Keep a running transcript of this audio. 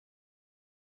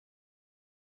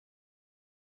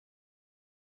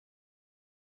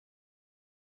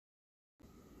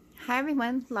Hi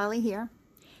everyone, Lolly here.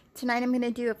 Tonight I'm going to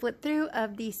do a flip through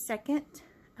of the second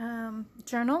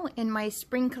journal in my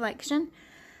spring collection.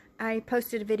 I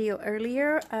posted a video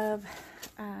earlier of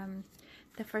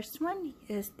the first one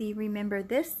is the Remember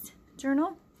This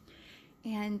journal,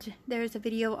 and there's a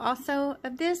video also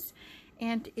of this,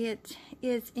 and it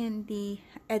is in the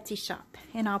Etsy shop,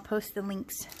 and I'll post the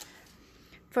links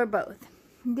for both.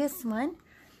 This one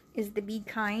is the Be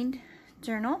Kind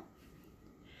journal.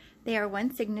 They are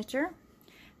one signature.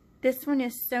 This one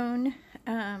is sewn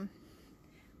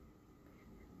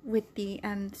with the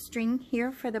string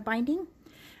here for the binding.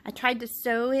 I tried to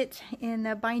sew it in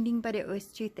the binding, but it was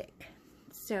too thick.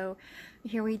 So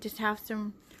here we just have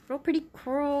some real pretty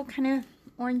coral kind of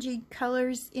orangey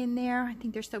colors in there. I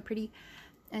think they're so pretty.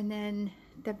 And then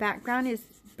the background is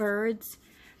birds,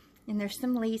 and there's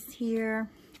some lace here,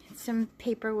 some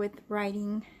paper with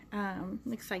writing.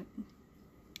 Looks like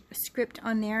a script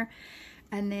on there,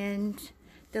 and then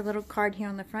the little card here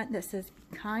on the front that says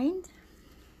Be Kind,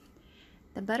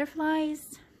 the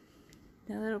butterflies,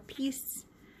 the little piece,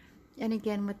 and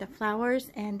again with the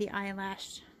flowers and the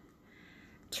eyelash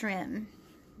trim.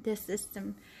 This is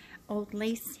some old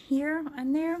lace here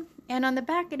on there, and on the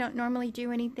back I don't normally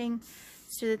do anything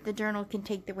so that the journal can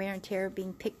take the wear and tear of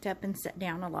being picked up and set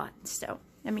down a lot. So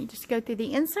let me just go through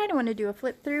the inside. I want to do a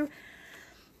flip through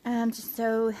just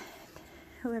so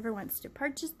whoever wants to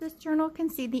purchase this journal can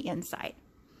see the inside.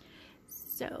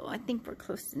 So I think we're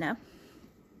close enough.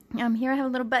 Here I have a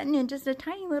little button and just a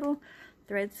tiny little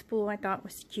thread spool I thought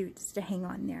was cute just to hang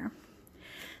on there.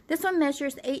 This one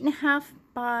measures 8.5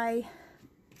 by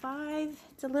 5.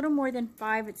 It's a little more than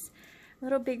 5. It's a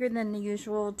little bigger than the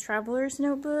usual traveler's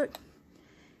notebook.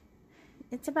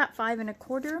 It's about 5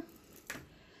 1/4.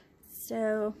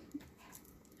 So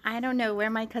I don't know where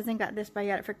my cousin got this, but I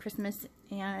got it for Christmas,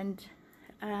 and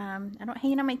I don't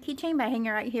hang it on my keychain, but I hang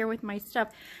it right here with my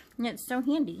stuff, and it's so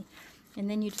handy. And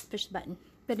then you just push the button.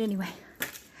 But anyway,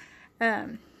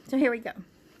 so here we go.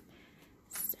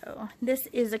 So this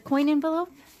is a coin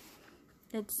envelope.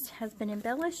 It has been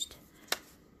embellished.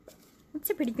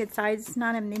 It's a pretty good size. It's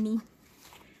not a mini.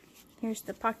 Here's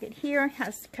the pocket here. It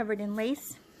has covered in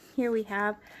lace. Here we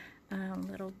have a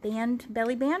little band,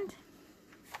 belly band.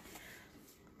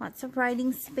 Lots of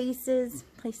writing spaces,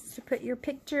 places to put your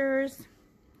pictures.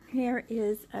 Here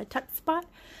is a tuck spot.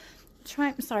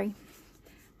 I'm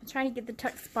trying to get the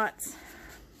tuck spots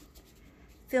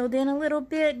filled in a little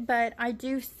bit, but I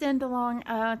do send along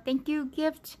a thank you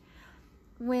gift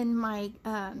when my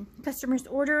customers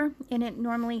order, and it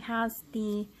normally has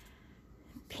the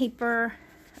paper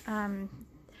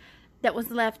that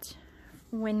was left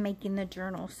when making the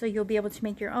journal. So you'll be able to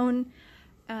make your own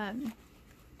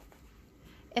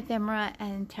ephemera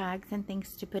and tags and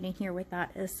things to put in here with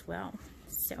that as well.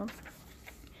 So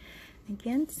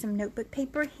again, some notebook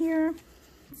paper here,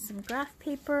 some graph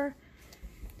paper,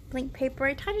 blank paper.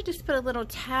 I try to just put a little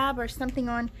tab or something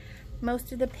on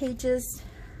most of the pages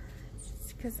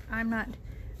because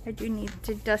I do need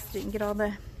to dust it and get all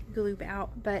the glue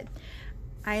out, but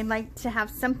I like to have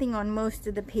something on most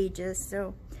of the pages.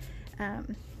 So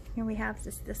here we have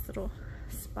just this little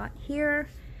spot here,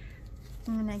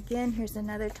 and again here's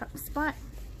another top spot.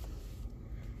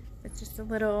 It's just a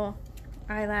little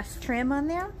eyelash trim on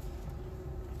there.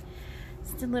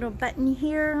 Just a little button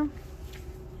here,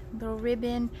 a little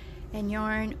ribbon and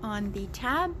yarn on the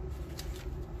tab,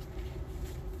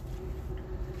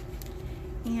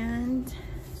 and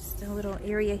just a little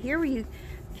area here where you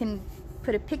can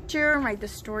put a picture, write the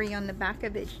story on the back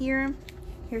of it here.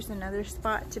 Here's another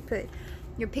spot to put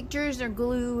your pictures or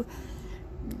glue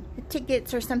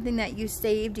tickets or something that you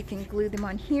saved. You can glue them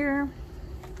on here.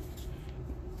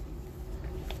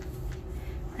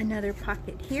 Another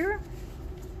pocket here.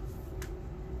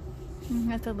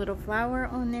 That's a little flower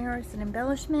on there as an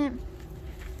embellishment.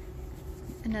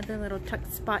 Another little tuck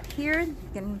spot here. You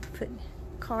can put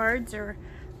cards or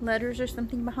letters or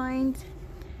something behind.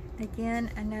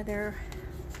 Again, another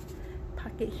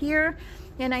pocket here.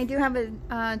 And I do have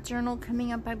a journal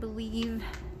coming up, I believe.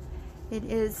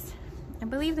 I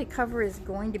believe the cover is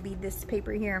going to be this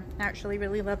paper here. I actually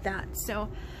really love that. So,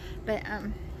 but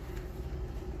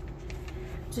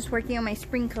just working on my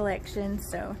spring collection.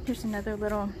 So here's another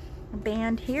little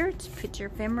band here to put your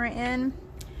ephemera in.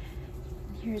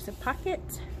 Here's a pocket.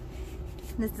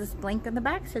 This is blank on the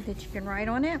back so that you can write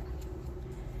on it.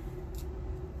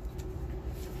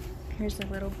 Here's a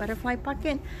little butterfly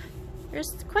pocket.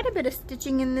 There's quite a bit of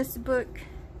stitching in this book,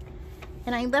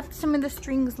 and I left some of the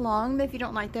strings long, but if you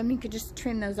don't like them you could just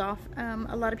trim those off.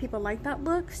 A lot of people like that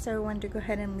look, so I wanted to go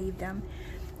ahead and leave them.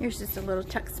 Here's just a little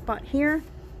tuck spot here.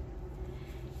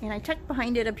 And I tucked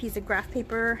behind it a piece of graph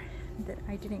paper that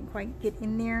I didn't quite get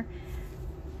in there.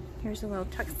 Here's a little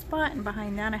tuck spot, and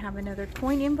behind that I have another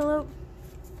coin envelope.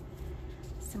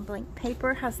 Some blank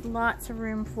paper, has lots of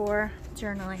room for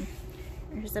journaling.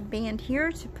 There's a band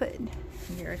here to put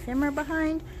your ephemera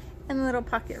behind, and a little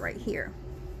pocket right here.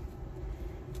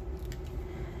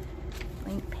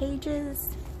 Blank pages.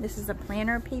 This is a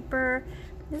planner paper.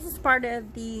 This is part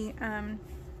of the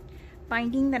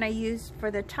binding that I used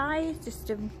for the tie, just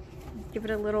to give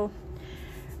it a little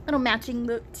matching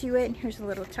look to it. Here's a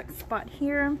little tuck spot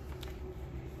here.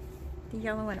 The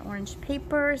yellow and orange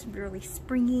paper is really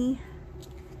springy.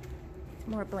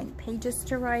 More blank pages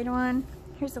to write on.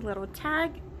 Here's a little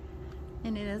tag,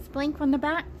 and it is blank on the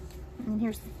back. And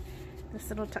here's this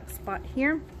little tuck spot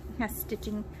here. It has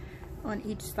stitching on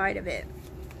each side of it.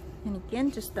 And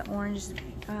again, just the orange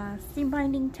seam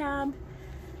binding tab.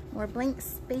 More blank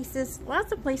spaces.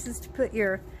 Lots of places to put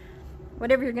your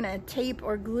whatever you're gonna tape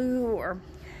or glue or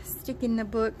stick in the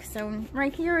book. So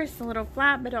right here is a little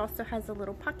flap, but it also has a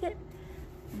little pocket,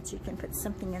 and you can put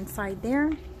something inside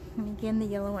there. And again, the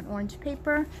yellow and orange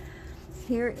paper.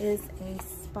 Here is a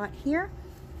spot here.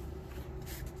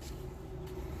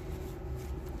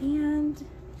 And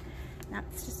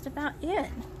that's just about it.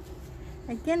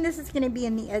 Again, this is going to be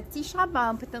in the Etsy shop.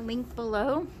 I'll put the link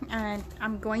below, and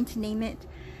I'm going to name it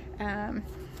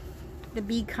the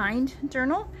Be Kind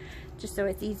journal, just so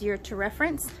it's easier to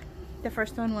reference. The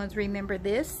first one was Remember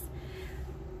This,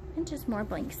 and just more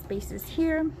blank spaces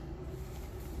here.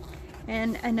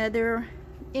 And another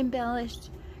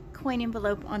embellished coin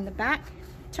envelope on the back,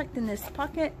 tucked in this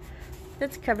pocket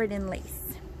that's covered in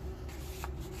lace.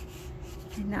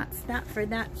 And that's that for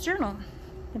that journal.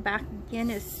 The back again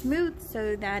is smooth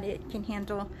so that it can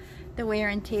handle the wear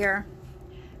and tear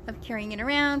of carrying it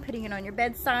around, putting it on your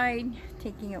bedside,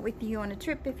 taking it with you on a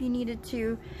trip if you needed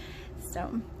to.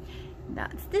 So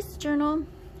that's this journal.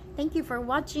 Thank you for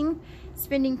watching,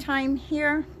 spending time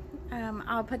here.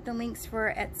 I'll put the links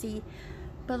for Etsy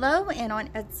below, and on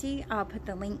Etsy I'll put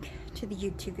the link to the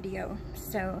YouTube video.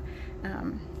 So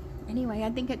anyway, I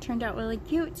think it turned out really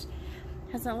cute.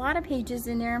 Has a lot of pages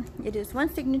in there. It is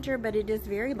one signature, but it is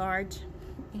very large.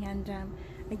 And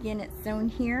again, it's sewn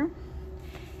here.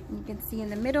 And you can see in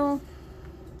the middle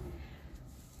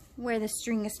where the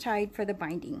string is tied for the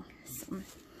binding. So,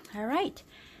 all right.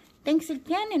 Thanks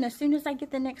again, and as soon as I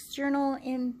get the next journal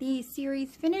in the series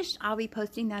finished, I'll be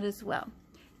posting that as well.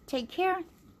 Take care.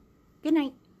 Good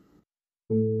night.